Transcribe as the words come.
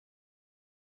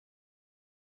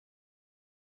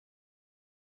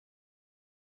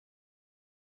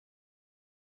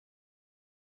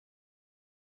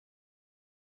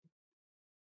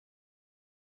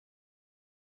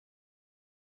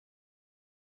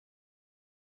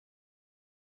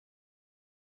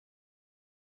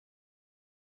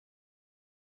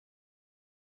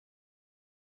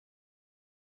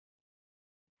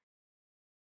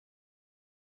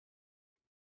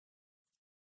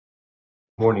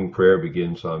Morning prayer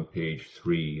begins on page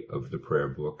 3 of the prayer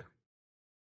book.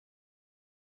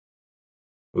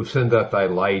 O send out thy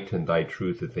light and thy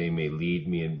truth, that they may lead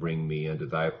me and bring me unto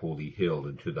thy holy hill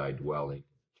and to thy dwelling.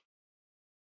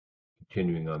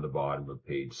 Continuing on the bottom of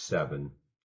page 7.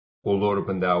 O Lord,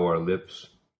 open thou our lips,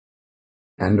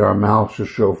 and our mouth shall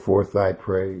show forth thy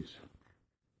praise.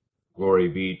 Glory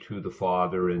be to the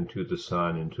Father, and to the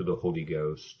Son, and to the Holy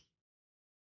Ghost.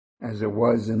 As it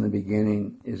was in the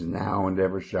beginning, is now, and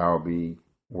ever shall be,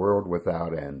 world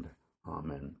without end.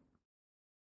 Amen.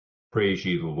 Praise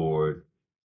ye the Lord.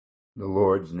 The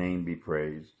Lord's name be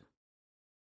praised.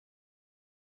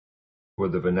 For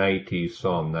the Venite,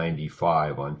 Psalm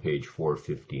 95 on page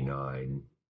 459.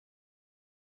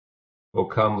 O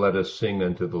come, let us sing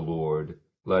unto the Lord.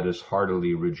 Let us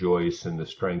heartily rejoice in the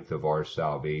strength of our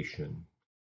salvation.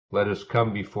 Let us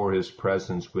come before his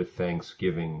presence with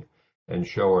thanksgiving, and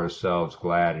show ourselves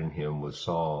glad in him with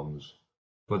psalms.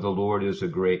 For the Lord is a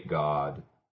great God,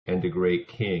 and a great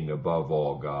King above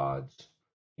all gods.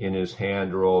 In his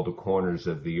hand are all the corners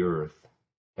of the earth,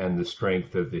 and the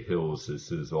strength of the hills is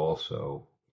his also.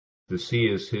 The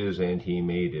sea is his, and he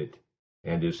made it,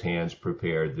 and his hands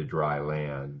prepared the dry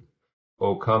land.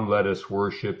 O come, let us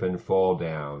worship and fall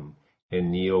down,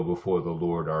 and kneel before the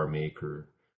Lord our Maker.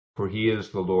 For he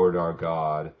is the Lord our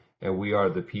God, and we are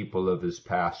the people of his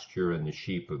pasture and the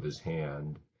sheep of his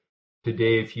hand.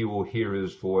 Today, if you will hear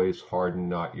his voice, harden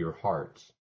not your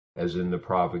hearts, as in the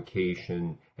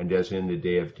provocation and as in the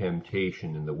day of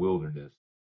temptation in the wilderness,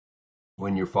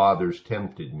 when your fathers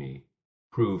tempted me,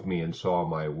 proved me, and saw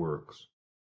my works.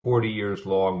 40 years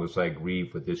long was I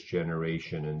grieved with this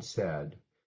generation, and said,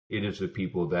 It is a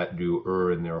people that do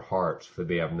err in their hearts, for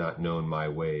they have not known my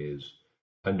ways,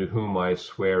 unto whom I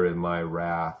swear in my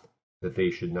wrath, that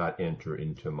they should not enter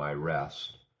into my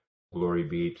rest. Glory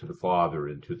be to the Father,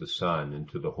 and to the Son, and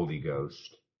to the Holy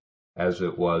Ghost, as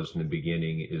it was in the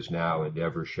beginning, is now, and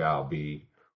ever shall be,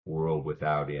 world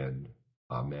without end.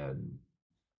 Amen.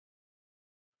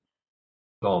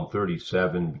 Psalm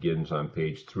 37 begins on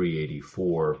page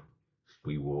 384.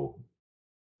 We will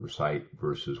recite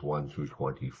verses 1 through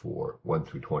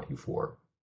 24.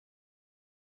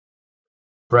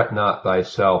 Fret not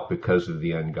thyself because of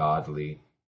the ungodly,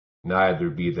 neither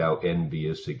be thou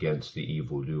envious against the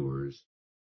evildoers.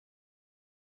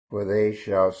 For they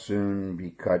shall soon be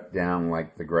cut down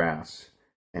like the grass,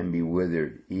 and be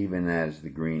withered even as the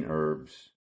green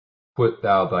herbs. Put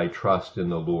thou thy trust in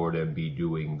the Lord, and be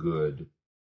doing good.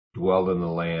 Dwell in the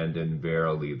land, and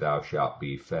verily thou shalt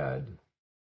be fed.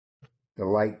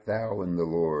 Delight thou in the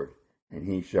Lord, and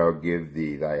he shall give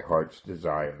thee thy heart's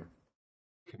desire.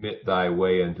 Commit thy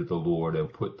way unto the Lord,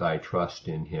 and put thy trust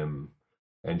in him,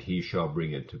 and he shall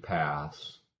bring it to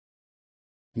pass.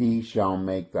 He shall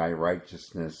make thy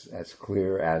righteousness as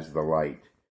clear as the light,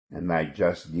 and thy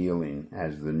just dealing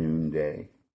as the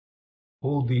noonday.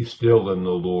 Hold thee still in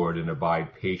the Lord, and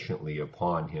abide patiently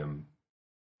upon him.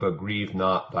 But grieve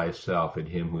not thyself in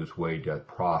him whose way doth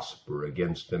prosper,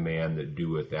 against the man that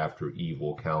doeth after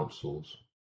evil counsels.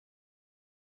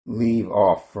 Leave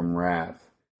off from wrath,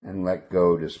 and let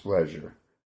go displeasure.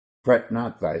 Fret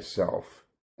not thyself,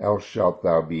 else shalt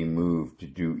thou be moved to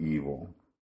do evil.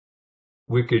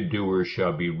 Wicked doers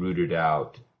shall be rooted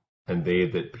out, and they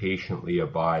that patiently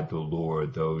abide the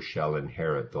Lord, those shall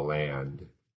inherit the land.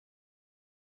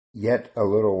 Yet a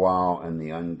little while, and the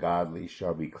ungodly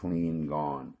shall be clean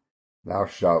gone. Thou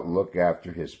shalt look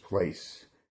after his place,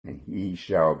 and he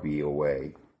shall be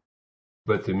away.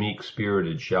 But the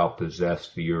meek-spirited shall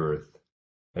possess the earth,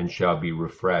 and shall be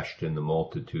refreshed in the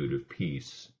multitude of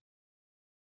peace.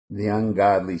 The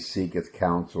ungodly seeketh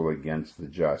counsel against the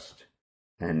just,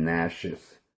 and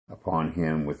gnasheth upon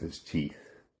him with his teeth.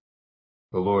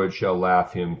 The Lord shall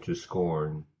laugh him to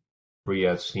scorn, for he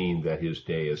hath seen that his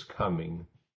day is coming.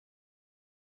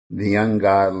 The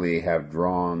ungodly have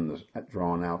drawn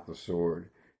out the sword,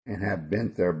 and have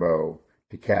bent their bow,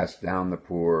 to cast down the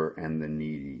poor and the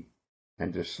needy,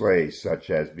 and to slay such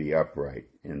as be upright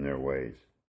in their ways.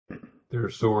 Their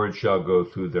sword shall go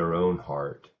through their own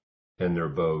heart, and their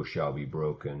bow shall be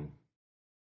broken.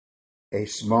 A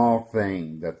small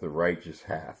thing that the righteous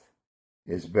hath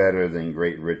is better than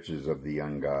great riches of the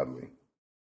ungodly.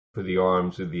 For the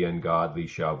arms of the ungodly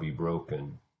shall be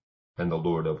broken, and the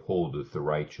Lord upholdeth the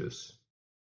righteous.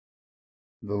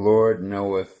 The Lord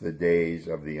knoweth the days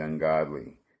of the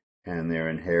ungodly, and their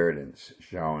inheritance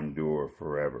shall endure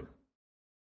forever.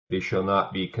 They shall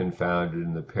not be confounded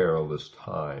in the perilous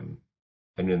time,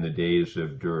 and in the days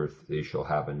of dearth they shall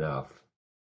have enough.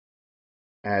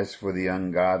 As for the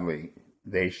ungodly,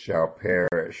 they shall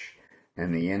perish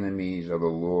and the enemies of the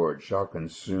Lord shall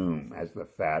consume as the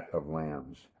fat of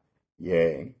lambs.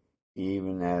 Yea,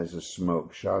 even as the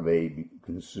smoke shall they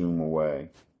consume away.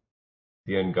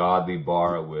 The ungodly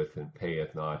borroweth and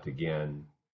payeth not again,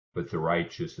 but the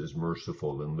righteous is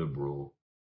merciful and liberal.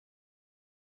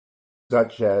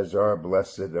 Such as are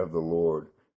blessed of the Lord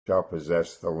shall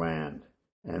possess the land,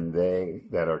 and they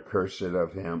that are cursed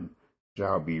of him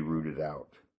shall be rooted out.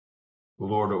 The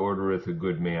Lord ordereth a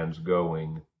good man's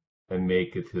going, and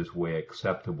maketh his way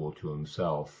acceptable to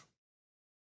himself.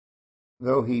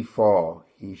 Though he fall,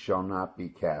 he shall not be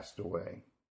cast away,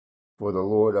 for the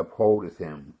Lord upholdeth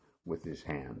him with his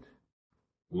hand.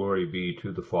 Glory be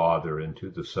to the Father, and to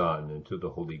the Son, and to the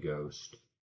Holy Ghost.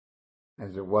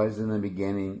 As it was in the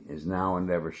beginning, is now, and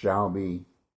ever shall be,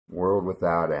 world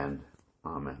without end.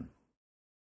 Amen.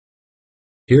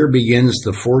 Here begins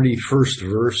the 41st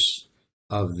verse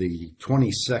of the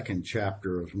 22nd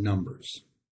chapter of Numbers.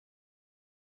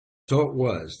 So it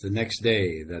was the next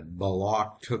day that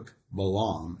Balak took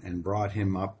Balaam and brought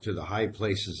him up to the high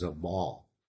places of Baal,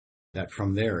 that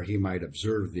from there he might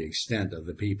observe the extent of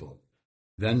the people.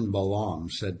 Then Balaam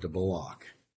said to Balak,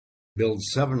 "Build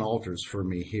 7 altars for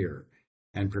me here,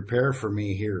 and prepare for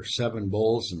me here 7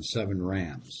 bulls and 7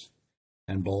 rams."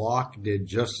 And Balak did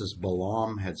just as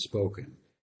Balaam had spoken,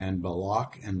 and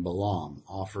Balak and Balaam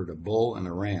offered a bull and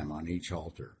a ram on each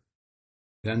altar.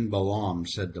 Then Balaam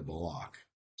said to Balak,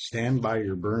 "Stand by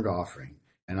your burnt offering,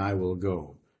 and I will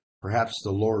go. Perhaps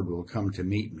the Lord will come to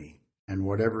meet me, and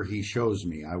whatever he shows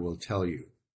me I will tell you."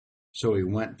 So he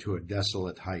went to a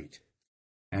desolate height.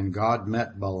 And God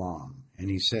met Balaam, and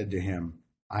he said to him,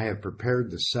 "I have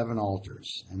prepared the 7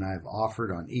 altars, and I have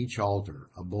offered on each altar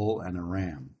a bull and a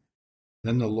ram."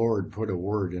 Then the Lord put a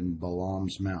word in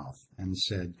Balaam's mouth, and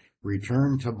said,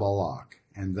 "Return to Balak,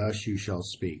 and thus you shall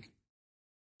speak."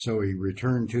 So he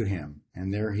returned to him,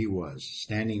 and there he was,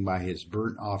 standing by his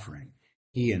burnt offering,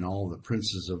 he and all the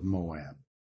princes of Moab.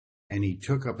 And he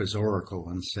took up his oracle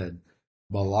and said,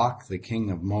 "Balak the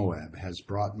king of Moab has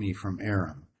brought me from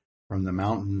Aram, from the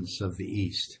mountains of the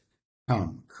east.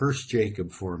 Come, curse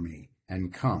Jacob for me,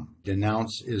 and come,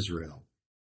 denounce Israel.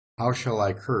 How shall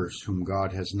I curse whom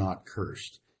God has not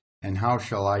cursed? And how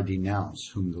shall I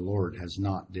denounce whom the Lord has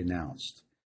not denounced?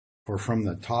 For from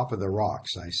the top of the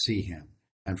rocks I see him,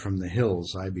 and from the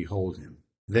hills I behold him.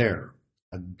 There,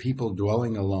 a people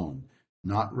dwelling alone,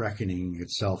 not reckoning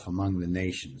itself among the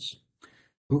nations.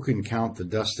 Who can count the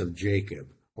dust of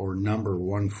Jacob, or number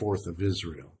 1/4 of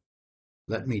Israel?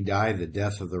 Let me die the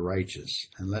death of the righteous,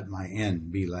 and let my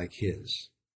end be like his."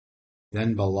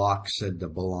 Then Balak said to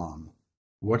Balaam,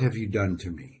 "What have you done to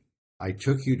me? I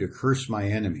took you to curse my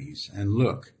enemies, and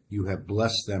look, you have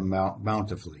blessed them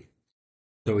bountifully."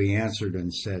 So he answered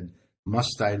and said,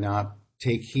 "Must I not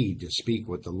take heed to speak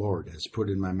what the Lord has put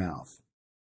in my mouth?"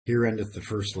 Here endeth the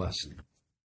first lesson.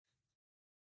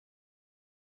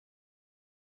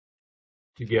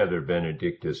 Together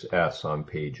Benedictus S. on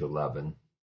page 11.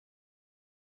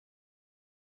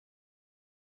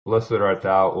 Blessed art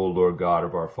thou, O Lord God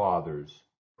of our fathers,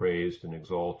 praised and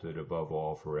exalted above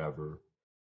all forever.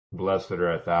 Blessed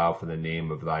art thou for the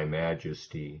name of thy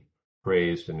majesty,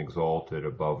 praised and exalted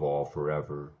above all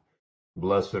forever.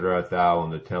 Blessed art thou in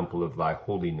the temple of thy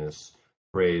holiness,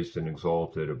 praised and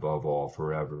exalted above all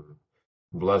forever.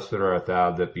 Blessed art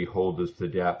thou that beholdest the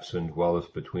depths and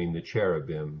dwellest between the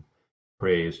cherubim,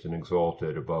 praised and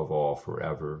exalted above all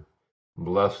forever.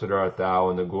 Blessed art thou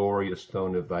in the glorious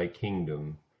throne of thy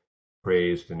kingdom,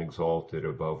 praised and exalted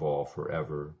above all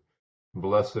forever.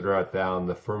 Blessed art thou in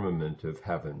the firmament of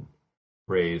heaven,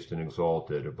 praised and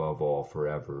exalted above all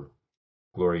forever.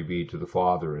 Glory be to the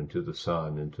Father, and to the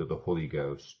Son, and to the Holy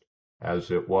Ghost, as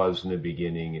it was in the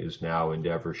beginning, is now, and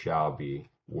ever shall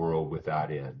be, world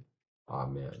without end.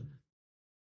 Amen.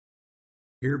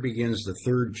 Here begins the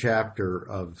 3rd chapter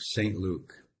of St.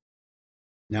 Luke.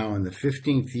 Now in the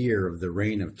 15th year of the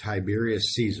reign of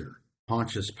Tiberius Caesar,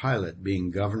 Pontius Pilate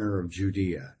being governor of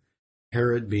Judea,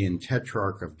 Herod being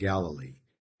tetrarch of Galilee,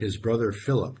 his brother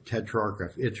Philip tetrarch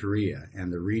of Iturea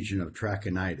and the region of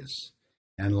Trachonitis,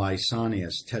 and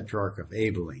Lysanias tetrarch of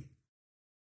Abilene,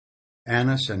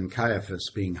 Annas and Caiaphas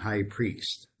being high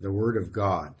priests, the word of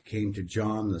God came to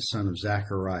John the son of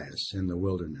Zacharias in the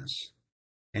wilderness.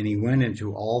 And he went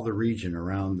into all the region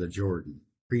around the Jordan,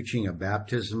 preaching a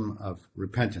baptism of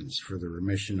repentance for the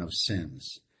remission of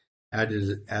sins, as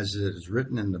it is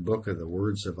written in the book of the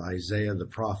words of Isaiah the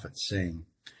prophet, saying,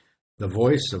 "The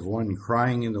voice of one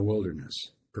crying in the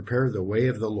wilderness, prepare the way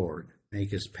of the Lord,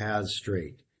 make his paths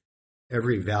straight.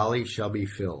 Every valley shall be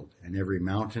filled, and every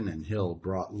mountain and hill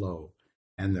brought low,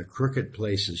 and the crooked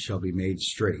places shall be made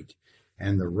straight,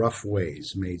 and the rough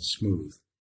ways made smooth,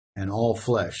 and all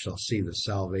flesh shall see the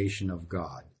salvation of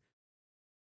God.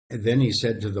 And then he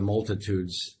said to the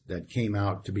multitudes that came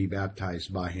out to be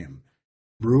baptized by him,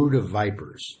 Brood of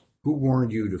vipers, who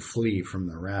warned you to flee from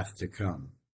the wrath to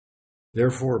come?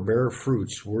 Therefore bear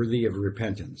fruits worthy of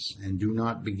repentance, and do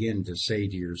not begin to say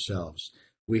to yourselves,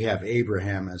 We have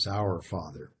Abraham as our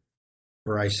father.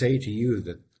 For I say to you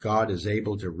that God is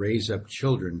able to raise up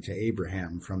children to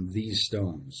Abraham from these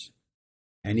stones.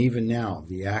 And even now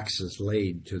the axe is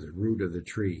laid to the root of the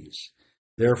trees.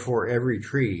 Therefore every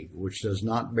tree which does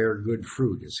not bear good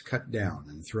fruit is cut down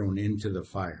and thrown into the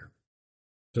fire.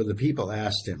 So the people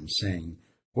asked him, saying,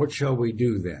 What shall we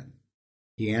do then?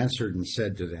 He answered and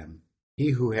said to them,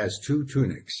 He who has 2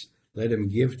 tunics, let him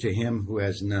give to him who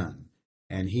has none,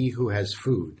 and he who has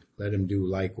food, let him do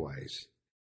likewise.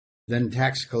 Then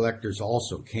tax collectors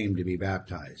also came to be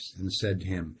baptized, and said to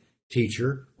him,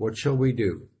 Teacher, what shall we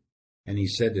do? And he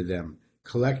said to them,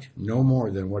 Collect no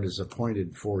more than what is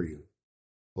appointed for you.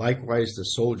 Likewise the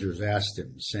soldiers asked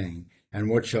him, saying, And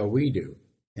what shall we do?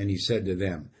 And he said to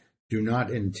them, Do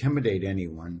not intimidate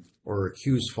anyone or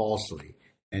accuse falsely,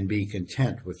 and be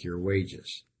content with your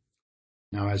wages.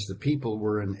 Now as the people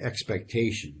were in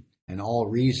expectation, and all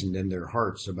reasoned in their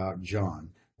hearts about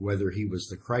John, whether he was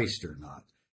the Christ or not,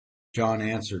 John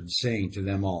answered, saying to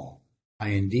them all, I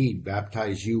indeed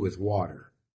baptize you with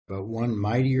water, but one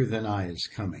mightier than I is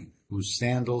coming, whose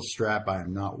sandal strap I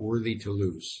am not worthy to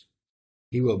loose.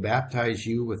 He will baptize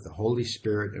you with the Holy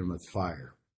Spirit and with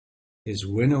fire. His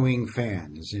winnowing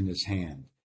fan is in his hand,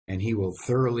 and he will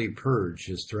thoroughly purge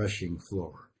his threshing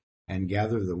floor, and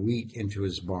gather the wheat into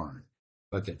his barn,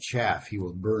 but the chaff he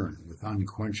will burn with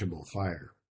unquenchable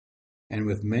fire. And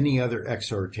with many other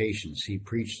exhortations he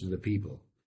preached to the people.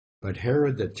 But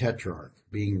Herod the Tetrarch,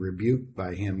 being rebuked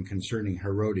by him concerning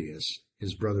Herodias,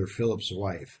 his brother Philip's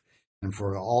wife, and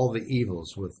for all the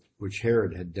evils which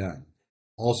Herod had done,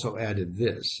 also added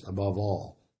this, above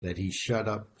all, that he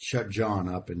shut John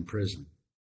up in prison.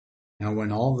 Now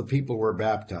when all the people were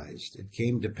baptized, it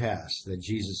came to pass that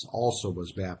Jesus also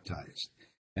was baptized.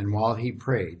 And while he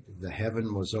prayed, the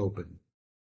heaven was opened,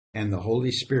 and the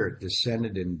Holy Spirit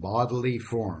descended in bodily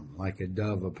form like a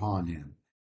dove upon him.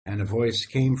 And a voice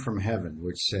came from heaven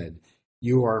which said,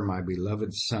 You are my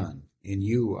beloved Son, in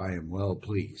you I am well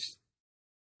pleased.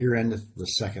 Here endeth the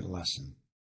second lesson.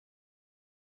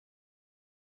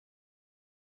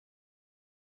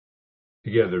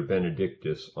 Together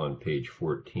Benedictus on page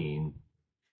 14.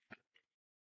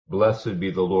 Blessed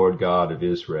be the Lord God of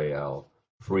Israel,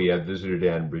 for he hath visited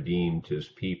and redeemed his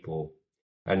people,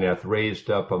 and hath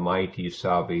raised up a mighty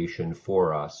salvation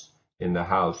for us in the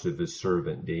house of his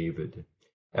servant David,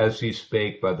 as he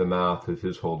spake by the mouth of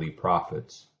his holy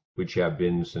prophets, which have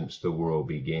been since the world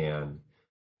began,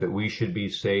 that we should be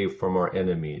saved from our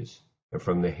enemies, and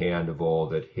from the hand of all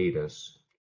that hate us,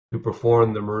 to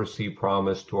perform the mercy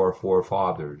promised to our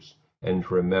forefathers, and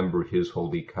to remember his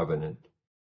holy covenant,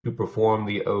 to perform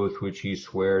the oath which he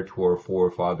sware to our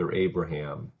forefather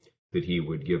Abraham, that he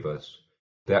would give us,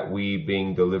 that we,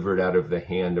 being delivered out of the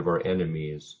hand of our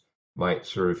enemies, might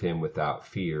serve him without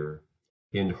fear,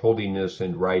 in holiness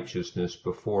and righteousness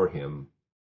before him,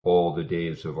 all the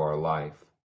days of our life.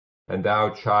 And thou,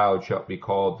 child, shalt be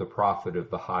called the prophet of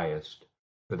the highest,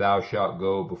 for thou shalt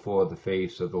go before the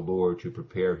face of the Lord to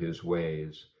prepare his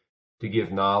ways, to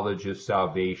give knowledge of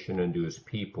salvation unto his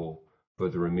people for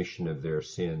the remission of their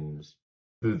sins,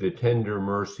 through the tender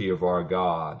mercy of our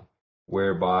God,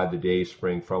 whereby the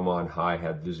dayspring from on high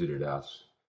hath visited us,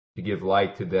 to give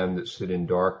light to them that sit in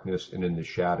darkness and in the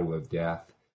shadow of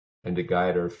death, and to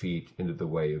guide our feet into the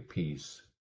way of peace.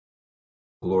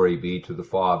 Glory be to the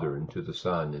Father, and to the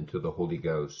Son, and to the Holy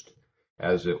Ghost,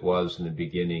 as it was in the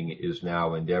beginning, is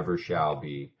now, and ever shall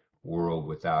be, world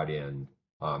without end.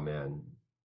 Amen.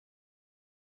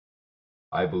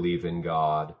 I believe in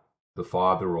God, the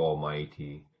Father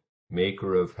Almighty,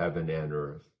 maker of heaven and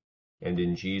earth, and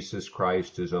in Jesus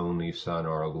Christ, his only Son,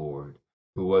 our Lord,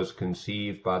 who was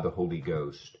conceived by the Holy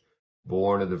Ghost,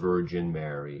 born of the Virgin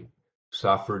Mary,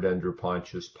 suffered under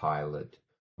Pontius Pilate,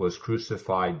 was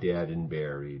crucified, dead, and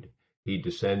buried. He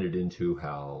descended into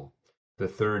hell. The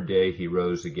third day he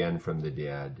rose again from the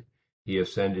dead. He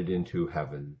ascended into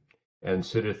heaven, and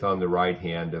sitteth on the right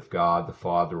hand of God the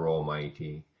Father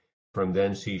Almighty. From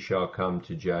thence he shall come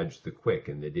to judge the quick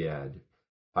and the dead.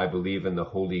 I believe in the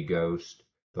Holy Ghost,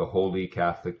 the holy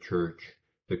Catholic Church,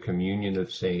 the communion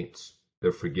of saints,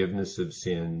 the forgiveness of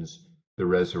sins, the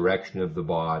resurrection of the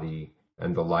body,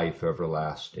 and the life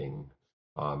everlasting.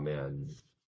 Amen.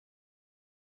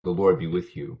 The Lord be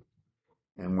with you.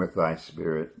 And with thy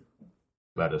spirit.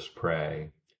 Let us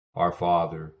pray. Our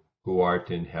Father, who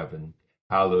art in heaven,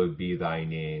 hallowed be thy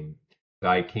name.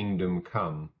 Thy kingdom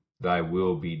come, thy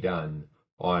will be done,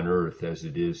 on earth as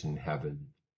it is in heaven.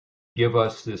 Give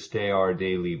us this day our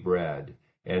daily bread,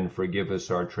 and forgive us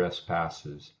our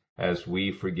trespasses, as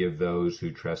we forgive those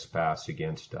who trespass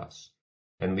against us.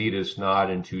 And lead us not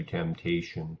into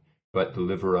temptation, but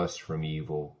deliver us from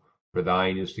evil. For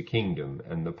thine is the kingdom,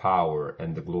 and the power,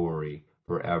 and the glory,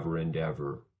 forever and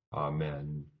ever.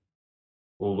 Amen.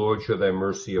 O Lord, show thy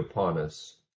mercy upon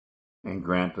us. And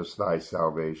grant us thy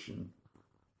salvation.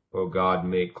 O God,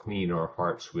 make clean our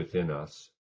hearts within us.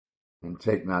 And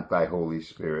take not thy Holy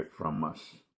Spirit from us.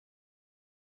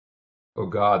 O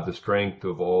God, the strength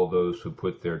of all those who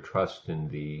put their trust in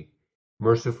thee,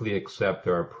 mercifully accept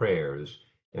our prayers,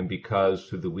 and because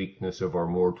through the weakness of our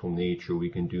mortal nature we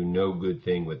can do no good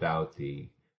thing without thee,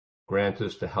 grant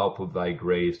us the help of thy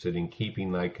grace, that in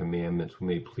keeping thy commandments we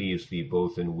may please thee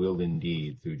both in will and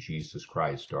deed, through Jesus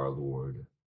Christ our Lord.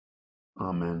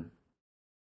 Amen.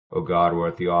 O God, who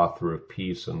art the author of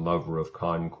peace and lover of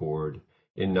concord,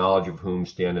 in knowledge of whom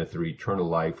standeth their eternal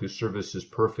life, whose service is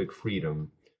perfect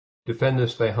freedom, defend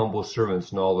us, thy humble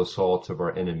servants, in all assaults of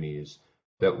our enemies,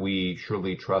 that we,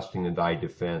 surely trusting in thy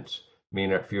defense, may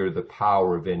not fear the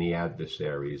power of any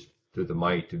adversaries, through the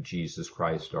might of Jesus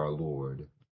Christ our Lord.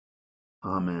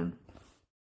 Amen.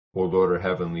 O Lord, our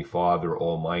heavenly Father,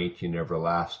 almighty and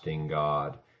everlasting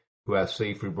God, who hast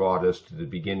safely brought us to the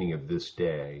beginning of this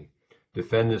day,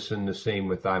 defend us in the same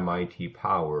with thy mighty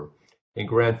power, and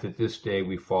grant that this day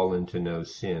we fall into no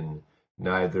sin,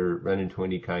 neither run into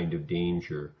any kind of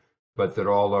danger, but that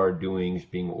all our doings,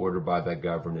 being ordered by thy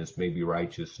governance, may be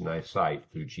righteous in thy sight,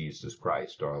 through Jesus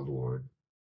Christ our Lord.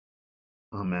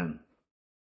 Amen.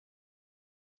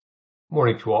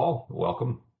 Morning to all.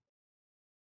 Welcome.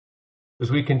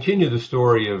 As we continue the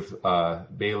story of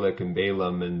Balak and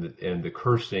Balaam and the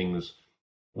cursings,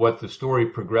 what the story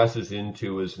progresses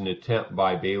into is an attempt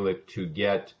by Balak to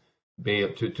get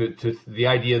to the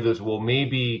idea that, well,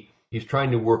 maybe he's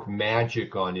trying to work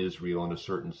magic on Israel in a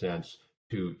certain sense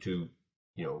to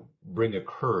bring a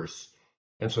curse.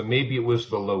 And so maybe it was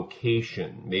the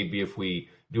location. Maybe if we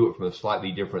do it from a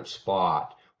slightly different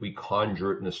spot, we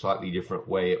conjure it in a slightly different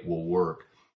way, it will work.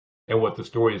 And what the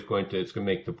story is going to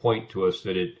make the point to us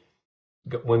that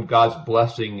when God's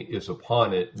blessing is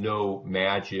upon it, no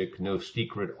magic, no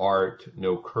secret art,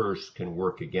 no curse can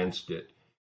work against it.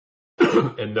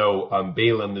 And though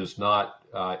Balaam is not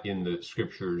in the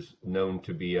scriptures known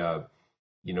to be a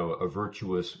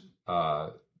virtuous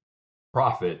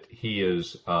prophet,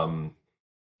 he's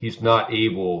not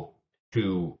able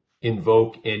to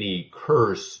invoke any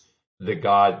curse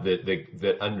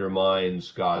that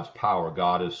undermines God's power.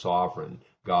 God is sovereign.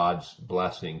 God's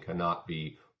blessing cannot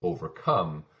be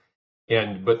overcome.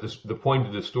 But the point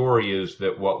of the story is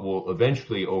that what will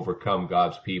eventually overcome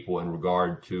God's people in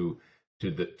regard to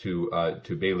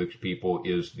Balak's people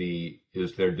is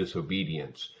their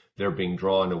disobedience. They're being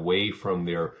drawn away from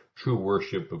their true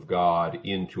worship of God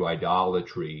into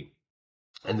idolatry,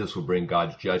 and this will bring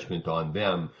God's judgment on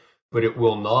them. But it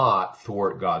will not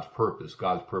thwart God's purpose.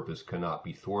 God's purpose cannot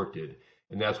be thwarted.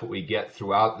 And that's what we get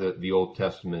throughout the Old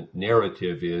Testament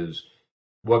narrative is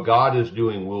what God is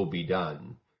doing will be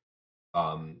done.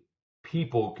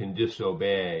 People can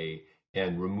disobey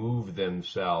and remove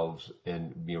themselves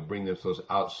and bring themselves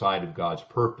outside of God's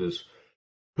purpose,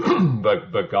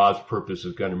 but God's purpose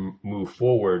is going to move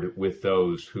forward with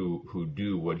those who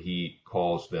do what he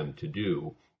calls them to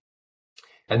do.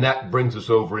 And that brings us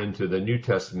over into the New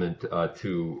Testament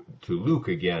to Luke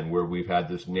again, where we've had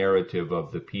this narrative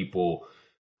of the people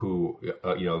who,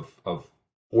 of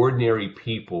ordinary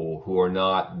people who are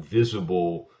not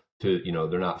visible to,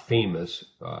 they're not famous,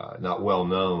 not well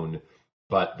known,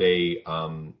 but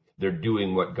they're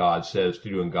doing what God says to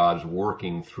do, and God's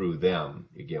working through them.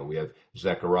 Again, we have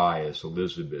Zacharias,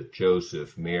 Elizabeth,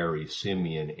 Joseph, Mary,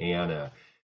 Simeon, Anna.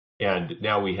 And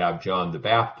now we have John the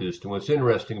Baptist. And what's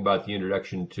interesting about the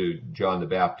introduction to John the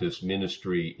Baptist's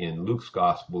ministry in Luke's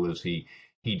gospel is he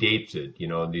dates it,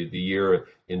 the year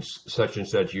in such and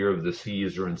such year of the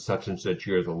Caesar and such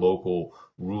year of the local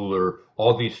ruler,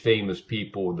 all these famous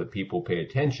people that people pay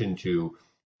attention to.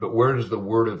 But where does the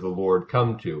word of the Lord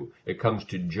come to? It comes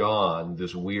to John,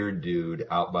 this weird dude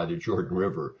out by the Jordan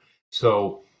River.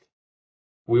 So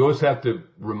we always have to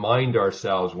remind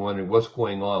ourselves, wondering what's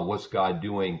going on, what's God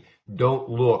doing. Don't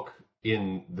look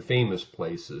in the famous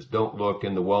places. Don't look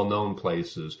in the well-known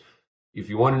places. If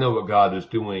you want to know what God is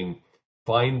doing,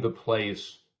 find the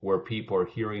place where people are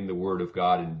hearing the word of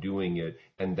God and doing it,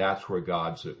 and that's where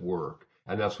God's at work.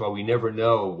 And that's why we never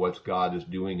know what God is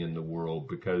doing in the world,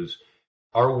 because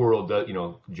our world,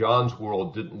 John's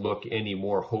world didn't look any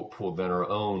more hopeful than our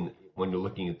own when you're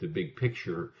looking at the big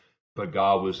picture, but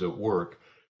God was at work.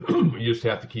 You just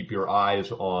have to keep your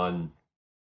eyes on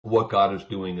what God is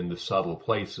doing in the subtle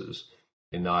places,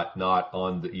 and not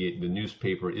on the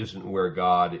newspaper isn't where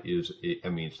God is. I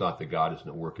mean, it's not that God isn't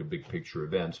at work at big picture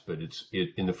events, but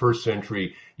in the first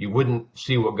century, you wouldn't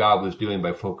see what God was doing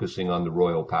by focusing on the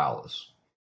royal palace.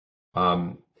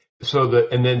 So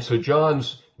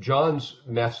John's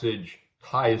message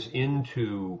ties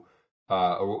into,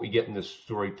 or what we get in this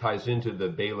story ties into the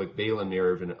Balak-Balaam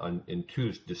narrative in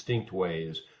two distinct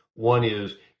ways. One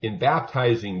is in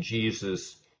baptizing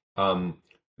Jesus,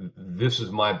 this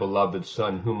is my beloved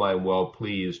Son, whom I am well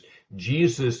pleased.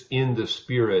 Jesus in the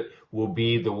Spirit will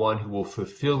be the one who will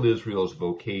fulfill Israel's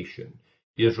vocation.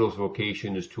 Israel's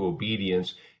vocation is to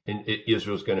obedience, and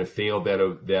Israel's going to fail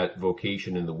that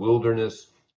vocation in the wilderness.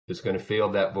 It's going to fail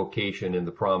that vocation in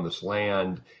the promised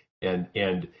land,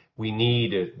 and we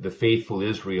need the faithful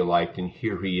Israelite, and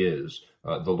here he is,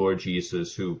 the Lord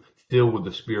Jesus, who, filled with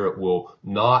the Spirit, will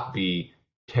not be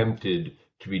tempted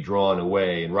to be drawn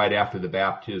away. And right after the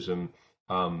baptism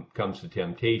comes the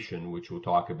temptation, which we'll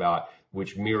talk about,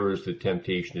 which mirrors the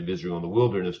temptation of Israel in the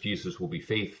wilderness. Jesus will be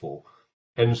faithful.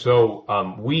 And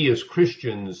so we as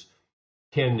Christians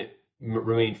can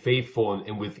remain faithful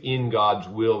and within God's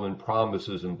will and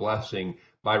promises and blessing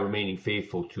by remaining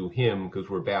faithful to him, because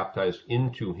we're baptized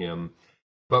into him.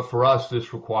 But for us,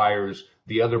 this requires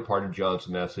the other part of John's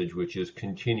message, which is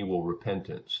continual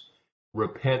repentance.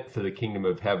 Repent, for the kingdom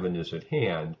of heaven is at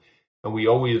hand. And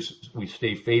we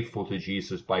stay faithful to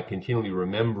Jesus by continually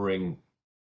remembering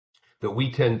that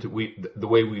the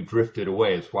way we've drifted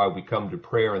away. It's why we come to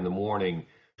prayer in the morning,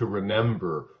 to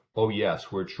remember, oh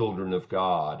yes, we're children of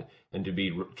God, and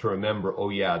to remember, oh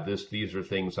yeah, these are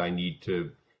things I need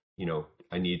to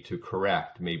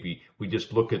correct. Maybe we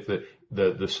just look at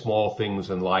the small things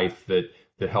in life that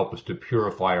help us to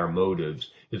purify our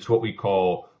motives. It's what we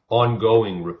call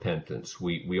ongoing repentance.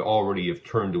 We already have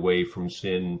turned away from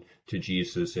sin to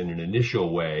Jesus in an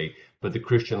initial way, but the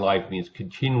Christian life means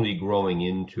continually growing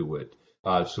into it,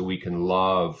 so we can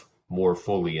love more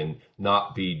fully and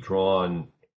not be drawn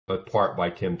apart by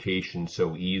temptation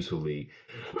so easily,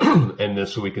 and then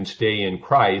so we can stay in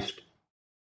Christ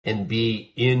and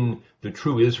be in the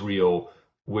true Israel,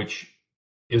 which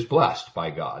is blessed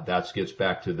by God. That gets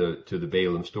back to the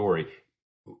Balaam story.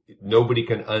 Nobody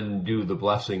can undo the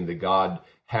blessing that God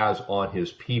has on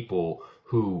his people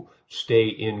who stay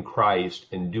in Christ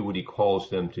and do what he calls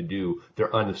them to do.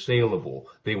 They're unassailable.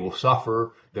 They will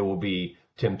suffer. There will be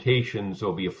temptations. There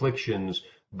will be afflictions,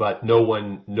 but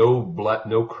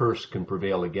no curse can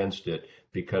prevail against it,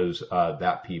 because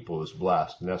that people is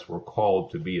blessed. And that's what we're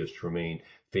called to be, is to remain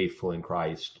faithful in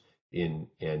Christ.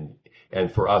 And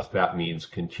for us, that means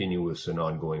continuous and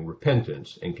ongoing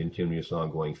repentance and continuous and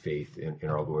ongoing faith in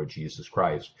our Lord Jesus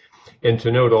Christ. And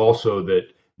to note also that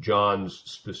John's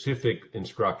specific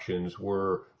instructions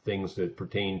were things that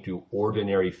pertain to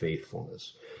ordinary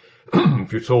faithfulness.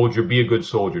 If you're a soldier, be a good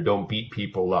soldier. Don't beat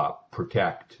people up.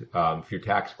 Protect. If you're a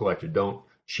tax collector, don't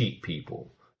cheat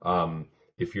people.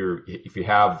 If you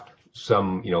have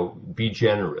some, be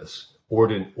generous.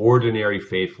 Ordinary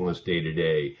faithfulness day to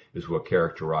day is what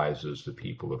characterizes the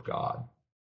people of God.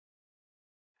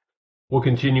 We'll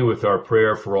continue with our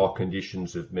prayer for all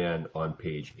conditions of men on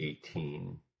page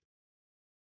 18.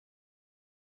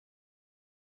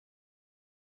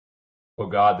 O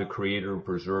God, the creator and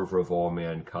preserver of all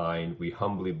mankind, we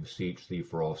humbly beseech thee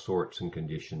for all sorts and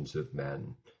conditions of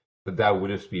men, that thou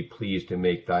wouldest be pleased to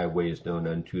make thy ways known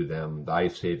unto them, thy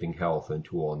saving health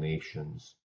unto all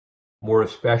nations. More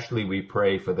especially we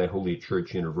pray for thy holy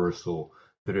Church universal,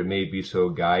 that it may be so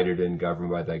guided and governed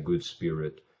by thy good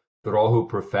Spirit, that all who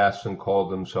profess and call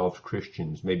themselves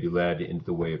Christians may be led into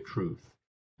the way of truth,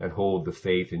 and hold the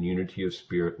faith and unity of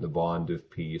spirit in the bond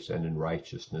of peace and in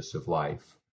righteousness of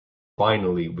life.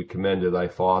 Finally, we commend to thy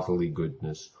fatherly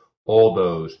goodness all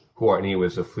those who are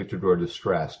anyways afflicted or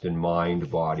distressed in mind,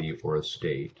 body, or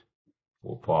estate.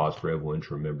 We'll pause for everyone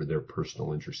to remember their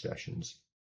personal intercessions.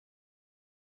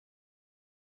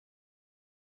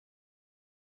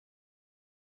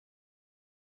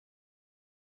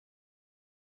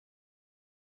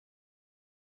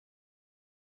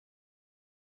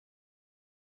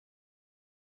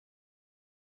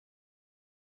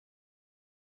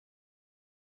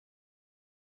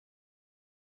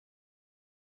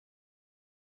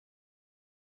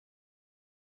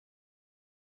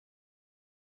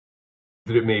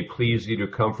 That it may please thee to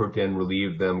comfort and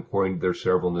relieve them according to their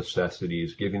several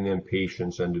necessities, giving them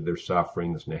patience under their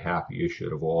sufferings and a happy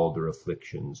issue of all their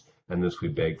afflictions. And this we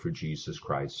beg for Jesus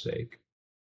Christ's sake.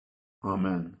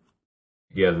 Amen.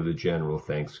 Together the general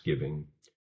thanksgiving.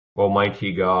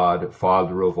 Almighty God,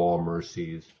 Father of all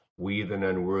mercies, we, the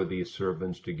unworthy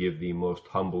servants, to give thee most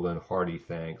humble and hearty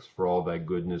thanks for all thy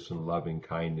goodness and loving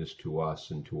kindness to us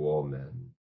and to all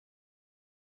men.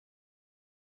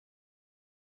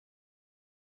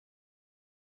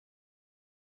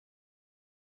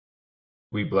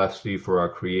 We bless thee for our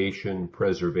creation,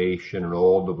 preservation, and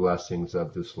all the blessings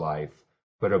of this life,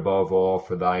 but above all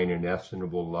for thine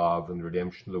inestimable love and the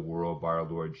redemption of the world by our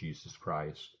Lord Jesus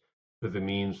Christ, for the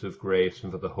means of grace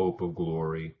and for the hope of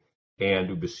glory. And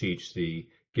we beseech thee,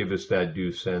 give us that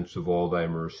due sense of all thy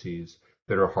mercies,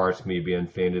 that our hearts may be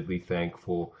unfeignedly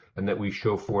thankful, and that we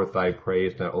show forth thy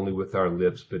praise not only with our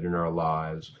lips but in our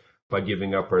lives, by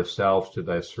giving up ourselves to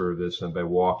thy service, and by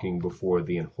walking before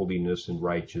thee in holiness and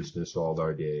righteousness all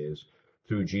our days.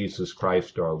 Through Jesus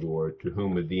Christ our Lord, to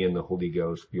whom with thee and the Holy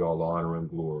Ghost be all honor and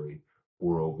glory,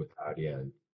 world without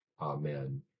end.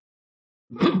 Amen.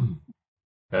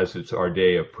 As it's our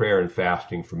day of prayer and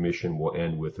fasting for mission, we'll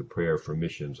end with a prayer for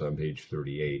missions on page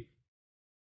 38.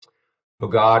 O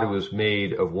God, who has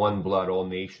made of one blood all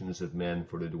nations of men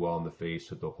for to dwell on the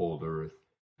face of the whole earth,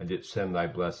 and didst send thy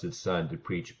blessed Son to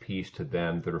preach peace to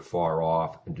them that are far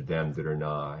off and to them that are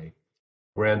nigh.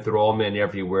 Grant that all men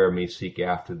everywhere may seek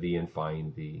after thee and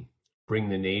find thee. Bring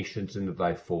the nations into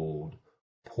thy fold.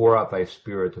 Pour out thy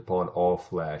Spirit upon all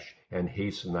flesh, and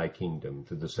hasten thy kingdom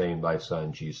through the same thy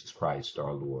Son, Jesus Christ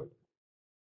our Lord.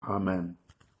 Amen.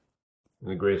 And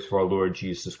the grace of our Lord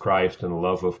Jesus Christ, and the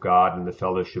love of God, and the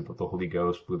fellowship of the Holy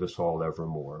Ghost with us all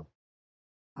evermore.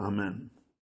 Amen.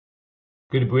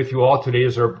 Good to be with you all. Today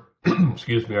is our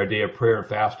our day of prayer and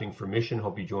fasting for mission.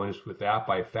 Hope you join us with that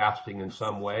by fasting in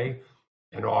some way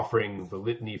and offering the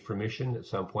litany for mission at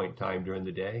some point in time during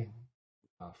the day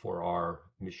for our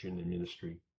mission and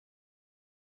ministry.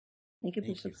 Thank you,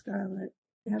 Bishop Scarlett.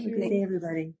 Have a good day,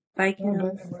 everybody. Bye,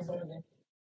 kiddos.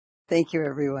 Thank you,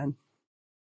 everyone.